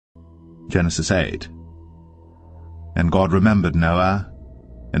Genesis 8. And God remembered Noah,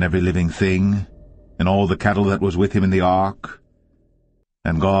 and every living thing, and all the cattle that was with him in the ark.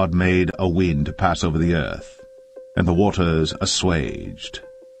 And God made a wind to pass over the earth, and the waters assuaged.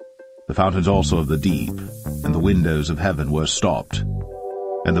 The fountains also of the deep, and the windows of heaven were stopped,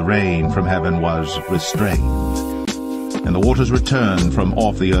 and the rain from heaven was restrained. And the waters returned from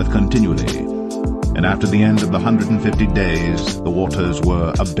off the earth continually, and after the end of the 150 days the waters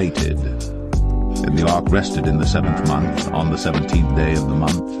were abated. And the ark rested in the 7th month, on the 17th day of the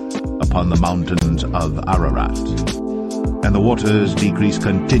month, upon the mountains of Ararat. And the waters decreased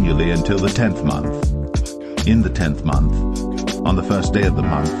continually until the 10th month. In the 10th month, on the 1st day of the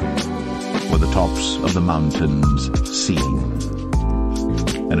month, were the tops of the mountains seen.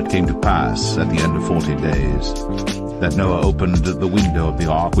 And it came to pass, at the end of 40 days, that Noah opened the window of the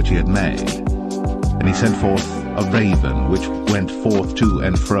ark which he had made. And he sent forth a raven, which went forth to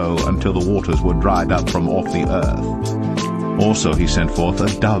and fro until the waters were dried up from off the earth. Also he sent forth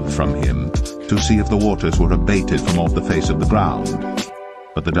a dove from him, to see if the waters were abated from off the face of the ground.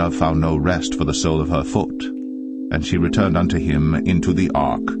 But the dove found no rest for the sole of her foot. And she returned unto him into the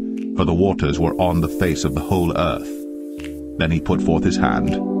ark, for the waters were on the face of the whole earth. Then he put forth his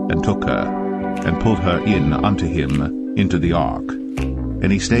hand, and took her, and pulled her in unto him into the ark.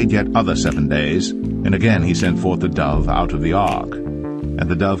 And he stayed yet other 7 days, and again he sent forth the dove out of the ark. And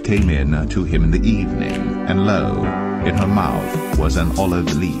the dove came in to him in the evening, and lo, in her mouth was an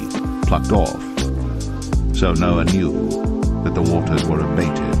olive leaf plucked off. So Noah knew that the waters were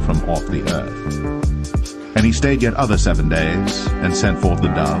abated from off the earth. And he stayed yet other 7 days, and sent forth the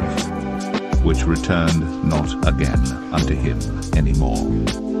dove, which returned not again unto him any more.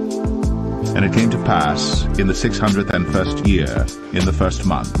 And it came to pass, in the 601st year, in the 1st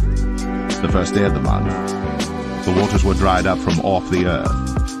month, the 1st day of the month, the waters were dried up from off the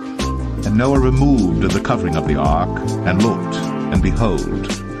earth. And Noah removed the covering of the ark, and looked, and behold,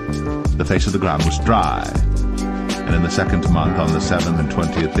 the face of the ground was dry. And in the 2nd month, on the 7th and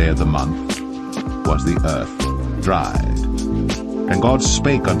 20th day of the month, was the earth dried. And God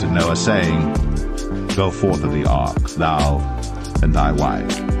spake unto Noah, saying, Go forth of the ark, thou, and thy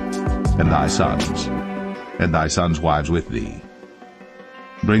wife, and thy sons' wives with thee.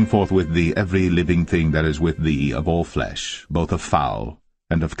 Bring forth with thee every living thing that is with thee of all flesh, both of fowl,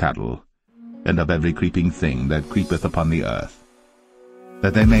 and of cattle, and of every creeping thing that creepeth upon the earth,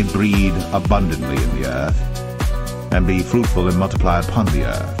 that they may breed abundantly in the earth, and be fruitful and multiply upon the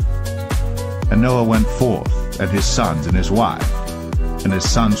earth. And Noah went forth, and his sons and his wife, and his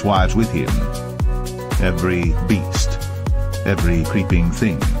sons' wives with him, every beast, every creeping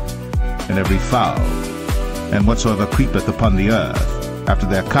thing, and every fowl, and whatsoever creepeth upon the earth, after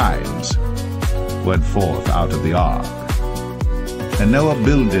their kinds, went forth out of the ark. And Noah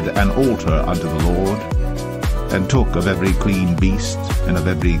builded an altar unto the Lord, and took of every clean beast, and of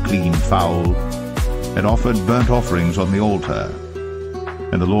every clean fowl, and offered burnt offerings on the altar.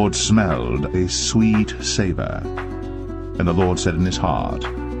 And the Lord smelled a sweet savour. And the Lord said in his heart,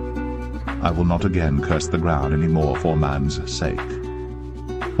 I will not again curse the ground any more for man's sake.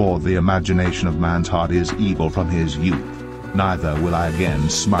 For the imagination of man's heart is evil from his youth, neither will I again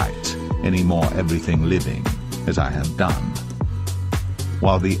smite any more everything living, as I have done.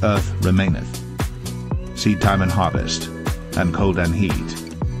 While the earth remaineth, seedtime and harvest, and cold and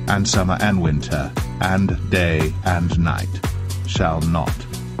heat, and summer and winter, and day and night, shall not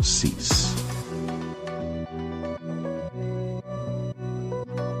cease.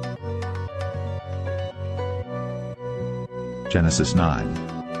 Genesis 9.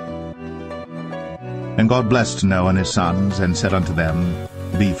 And God blessed Noah and his sons, and said unto them,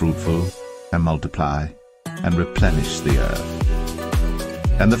 Be fruitful, and multiply, and replenish the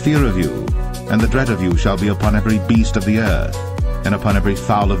earth. And the fear of you, and the dread of you shall be upon every beast of the earth, and upon every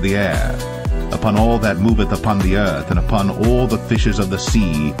fowl of the air, upon all that moveth upon the earth, and upon all the fishes of the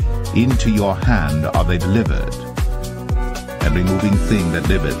sea. Into your hand are they delivered. Every moving thing that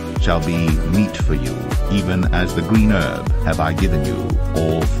liveth shall be meat for you, even as the green herb have I given you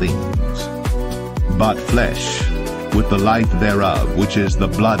all things. But flesh, with the life thereof, which is the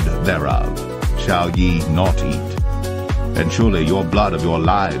blood thereof, shall ye not eat. And surely your blood of your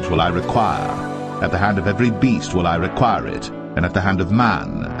lives will I require. At the hand of every beast will I require it, and at the hand of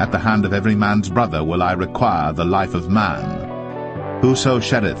man, at the hand of every man's brother will I require the life of man. Whoso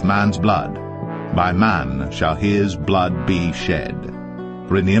sheddeth man's blood, by man shall his blood be shed.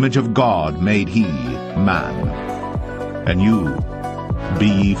 For in the image of God made he man. And you, be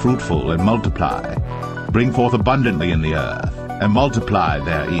ye fruitful and multiply, bring forth abundantly in the earth, and multiply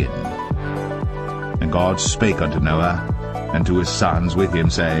therein. And God spake unto Noah, and to his sons with him,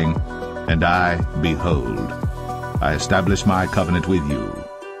 saying, And I, behold, I establish my covenant with you,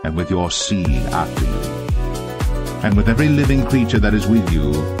 and with your seed after you, and with every living creature that is with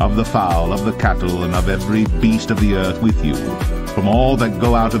you, of the fowl, of the cattle, and of every beast of the earth with you, from all that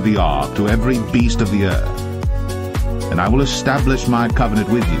go out of the ark to every beast of the earth. And I will establish my covenant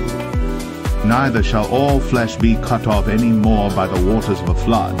with you. Neither shall all flesh be cut off any more by the waters of a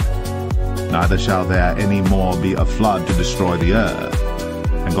flood, neither shall there any more be a flood to destroy the earth.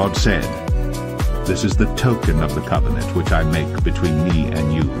 And God said, This is the token of the covenant which I make between me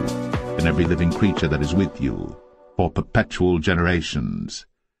and you, and every living creature that is with you, for perpetual generations.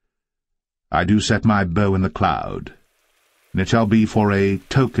 I do set my bow in the cloud, and it shall be for a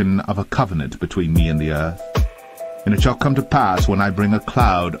token of a covenant between me and the earth. And it shall come to pass, when I bring a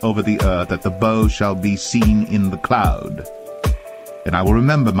cloud over the earth, that the bow shall be seen in the cloud. And I will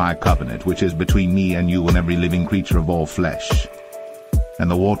remember my covenant, which is between me and you and every living creature of all flesh.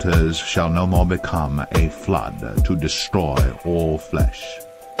 And the waters shall no more become a flood to destroy all flesh.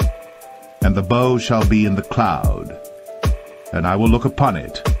 And the bow shall be in the cloud, and I will look upon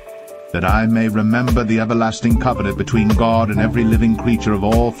it, that I may remember the everlasting covenant between God and every living creature of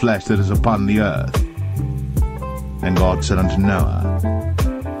all flesh that is upon the earth. And God said unto Noah,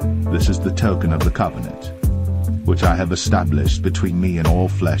 This is the token of the covenant, which I have established between me and all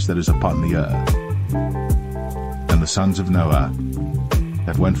flesh that is upon the earth. And the sons of Noah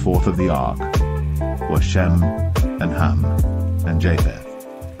that went forth of the ark were Shem, and Ham, and Japheth.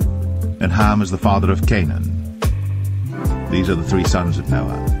 And Ham is the father of Canaan. These are the three sons of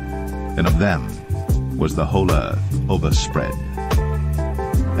Noah, and of them was the whole earth overspread.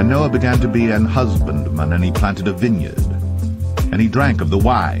 And Noah began to be an husbandman, and he planted a vineyard. And he drank of the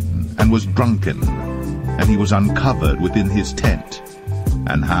wine, and was drunken, and he was uncovered within his tent.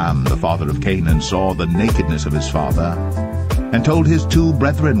 And Ham, the father of Canaan, saw the nakedness of his father, and told his two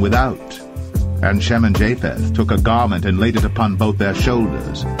brethren without. And Shem and Japheth took a garment, and laid it upon both their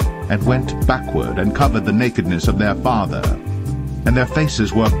shoulders, and went backward, and covered the nakedness of their father. And their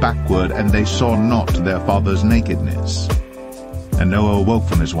faces were backward, and they saw not their father's nakedness. And Noah awoke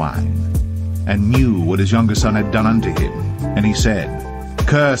from his wine, and knew what his younger son had done unto him. And he said,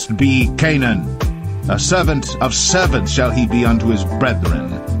 Cursed be Canaan, a servant of servants shall he be unto his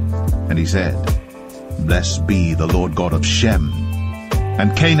brethren. And he said, Blessed be the Lord God of Shem,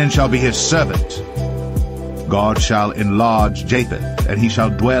 and Canaan shall be his servant. God shall enlarge Japheth, and he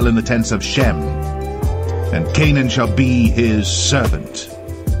shall dwell in the tents of Shem, and Canaan shall be his servant.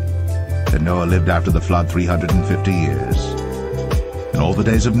 And Noah lived after the flood 350 years. And all the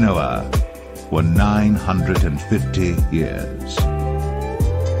days of Noah were 950 years.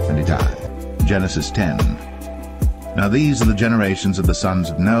 And he died. Genesis 10. Now these are the generations of the sons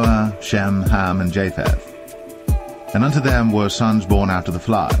of Noah, Shem, Ham, and Japheth. And unto them were sons born after the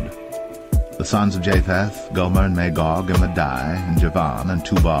flood. The sons of Japheth, Gomer, and Magog, and Madai, and Javan, and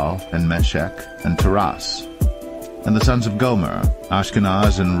Tubal, and Meshech, and Taras. And the sons of Gomer,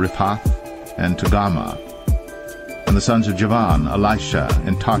 Ashkenaz, and Riphath, and Togarmah. And the sons of Javan, Elisha,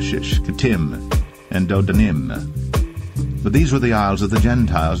 and Tarshish, Kittim, and Dodanim. But these were the isles of the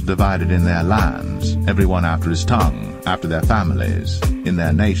Gentiles, divided in their lands, every one after his tongue, after their families, in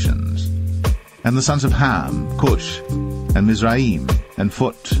their nations. And the sons of Ham, Cush, and Mizraim, and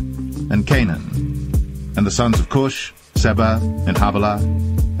Phut, and Canaan. And the sons of Cush, Seba, and Havilah,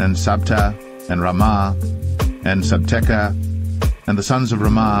 and Sabta, and Ramah, and Sabteka. And the sons of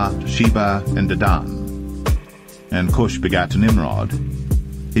Ramah, Sheba, and Dedan. And Cush begat Nimrod.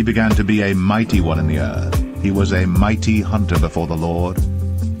 He began to be a mighty one in the earth. He was a mighty hunter before the Lord.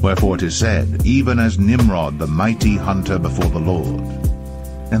 Wherefore it is said, Even as Nimrod, the mighty hunter before the Lord.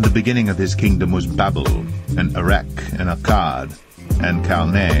 And the beginning of his kingdom was Babel, and Erech, and Akkad, and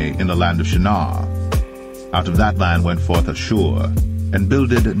Calneh in the land of Shinar. Out of that land went forth Ashur, and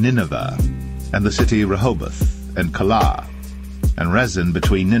builded Nineveh, and the city Rehoboth, and Calah. And Rezin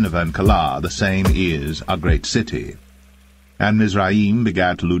between Nineveh and Calah, the same is a great city. And Mizraim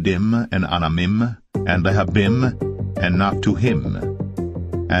begat Ludim, and Anamim, and Lehabim, and Naphtuhim,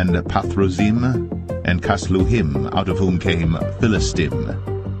 and Pathruzim, and Casluhim, out of whom came Philistim,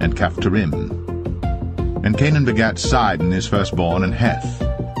 and Caphtorim. And Canaan begat Sidon his firstborn, and Heth,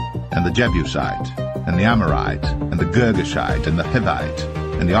 and the Jebusite, and the Amorite, and the Girgashite, and the Hivite,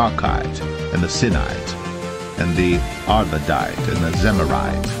 and the Archite, and the Sinite, and the Arvadite, and the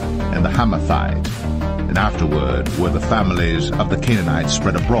Zemarite, and the Hamathite. And afterward were the families of the Canaanites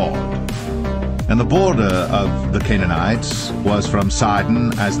spread abroad. And the border of the Canaanites was from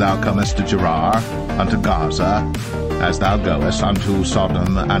Sidon, as thou comest to Gerar, unto Gaza, as thou goest unto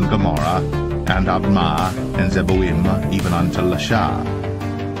Sodom and Gomorrah, and Admah, and Zeboim, even unto Lasha.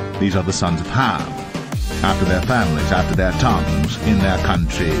 These are the sons of Ham, after their families, after their tongues, in their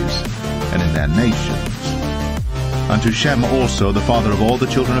countries, and in their nations. Unto Shem also, the father of all the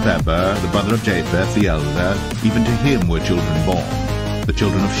children of Eber, the brother of Japheth, the elder, even to him were children born, the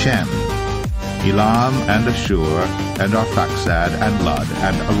children of Shem, Elam, and Ashur, and Arphaxad, and Lud,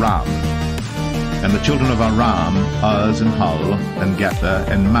 and Aram. And the children of Aram, Uz, and Hul, and Gether,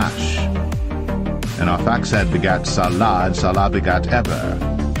 and Mash. And Arphaxad begat Salah, and Salah begat Eber.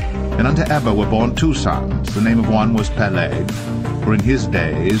 And unto Eber were born 2 sons. The name of one was Peleg, for in his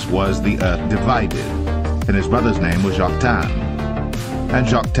days was the earth divided. And his brother's name was Joktan. And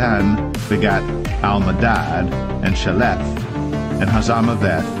Joktan begat Almadad, and Sheleth, and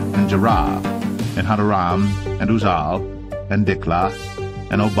Hazarmaveth, and Jerah, and Hadaram, and Uzal, and Diklah,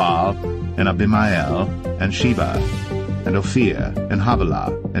 and Obal, and Abimael, and Sheba, and Ophir, and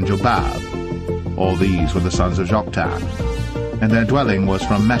Havilah, and Jobab. All these were the sons of Joktan. And their dwelling was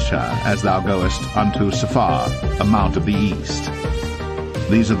from Mesha, as thou goest unto Sephar, a mount of the east.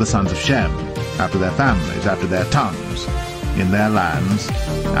 These are the sons of Shem, after their families, after their tongues, in their lands,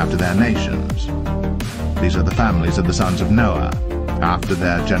 after their nations. These are the families of the sons of Noah, after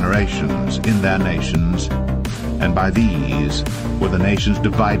their generations, in their nations, and by these were the nations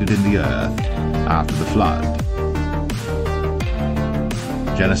divided in the earth after the flood.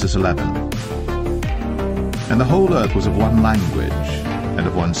 Genesis 11. And the whole earth was of one language, and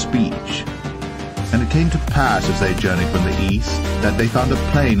of one speech. And it came to pass, as they journeyed from the east, that they found a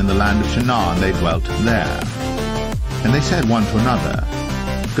plain in the land of Shinar, and they dwelt there. And they said one to another,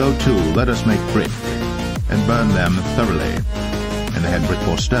 Go to, let us make brick, and burn them thoroughly. And they had brick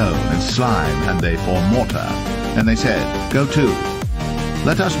for stone, and slime, and they for mortar. And they said, Go to,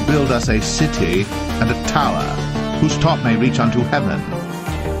 let us build us a city and a tower, whose top may reach unto heaven.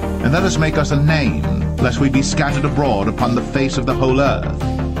 And let us make us a name, lest we be scattered abroad upon the face of the whole earth.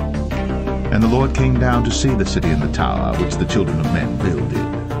 And the Lord came down to see the city and the tower, which the children of men builded.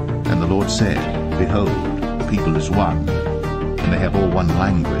 And the Lord said, Behold, the people is one, and they have all one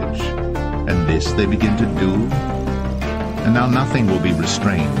language. And this they begin to do. And now nothing will be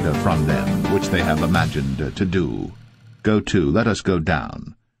restrained from them, which they have imagined to do. Go to, let us go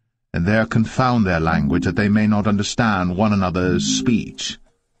down, and there confound their language, that they may not understand one another's speech.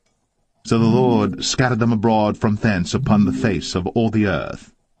 So the Lord scattered them abroad from thence upon the face of all the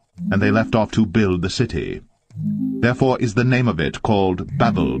earth, and they left off to build the city. Therefore is the name of it called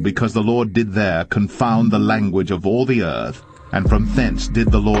Babel, because the Lord did there confound the language of all the earth, and from thence did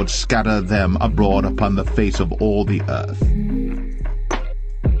the Lord scatter them abroad upon the face of all the earth.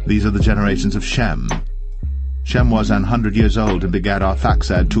 These are the generations of Shem. Shem was 100 years old, and begat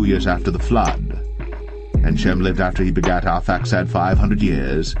Arphaxad 2 years after the flood. And Shem lived after he begat Arphaxad 500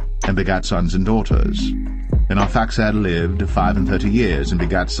 years, and begat sons and daughters. And Arphaxad lived 35 years, and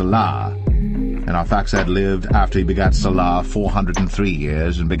begat Salah. And Arphaxad lived after he begat Salah 403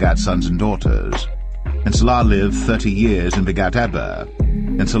 years, and begat sons and daughters. And Salah lived 30 years, and begat Eber.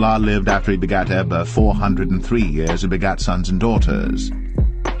 And Salah lived after he begat Eber 403 years, and begat sons and daughters.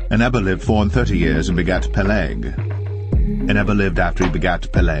 And Eber lived 34 years, and begat Peleg. And Eber lived after he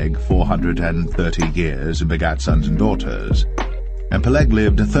begat Peleg 430 years, and begat sons and daughters. And Peleg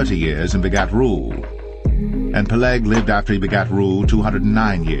lived 30 years, and begat Reu. And Peleg lived after he begat Reu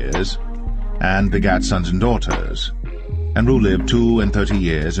 209 years, and begat sons and daughters. And Reu lived 32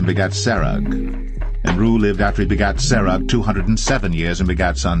 years, and begat Serug. And Reu lived after he begat Serug 207 years, and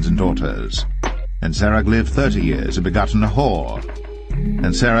begat sons and daughters. And Serug lived 30 years, and begat Nahor.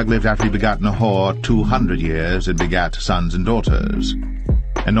 And Serug lived after he begat Nahor 200 years, and begat sons and daughters.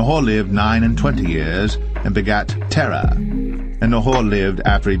 And Nahor lived 29 years, and begat Terah. And Nahor lived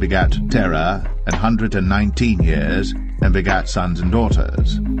after he begat Terah 119 years, and begat sons and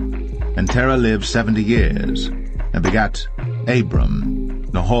daughters. And Terah lived 70 years, and begat Abram,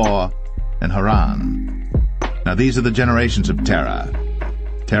 Nahor, and Haran. Now these are the generations of Terah.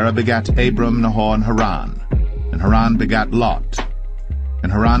 Terah begat Abram, Nahor, and Haran. And Haran begat Lot.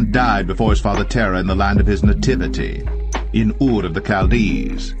 And Haran died before his father Terah in the land of his nativity, in Ur of the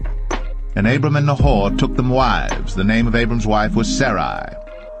Chaldees. And Abram and Nahor took them wives. The name of Abram's wife was Sarai,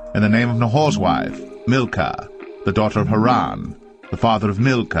 and the name of Nahor's wife, Milcah, the daughter of Haran, the father of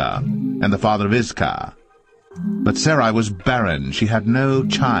Milcah, and the father of Iscah. But Sarai was barren, she had no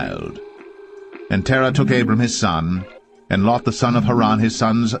child. And Terah took Abram his son, and Lot the son of Haran his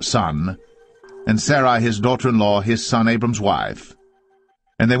son's son, and Sarai his daughter-in-law his son Abram's wife.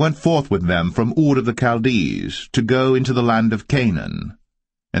 And they went forth with them from Ur of the Chaldees, to go into the land of Canaan.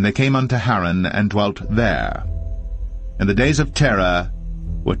 And they came unto Haran, and dwelt there. And the days of Terah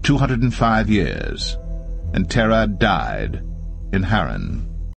were 205 years, and Terah died in Haran.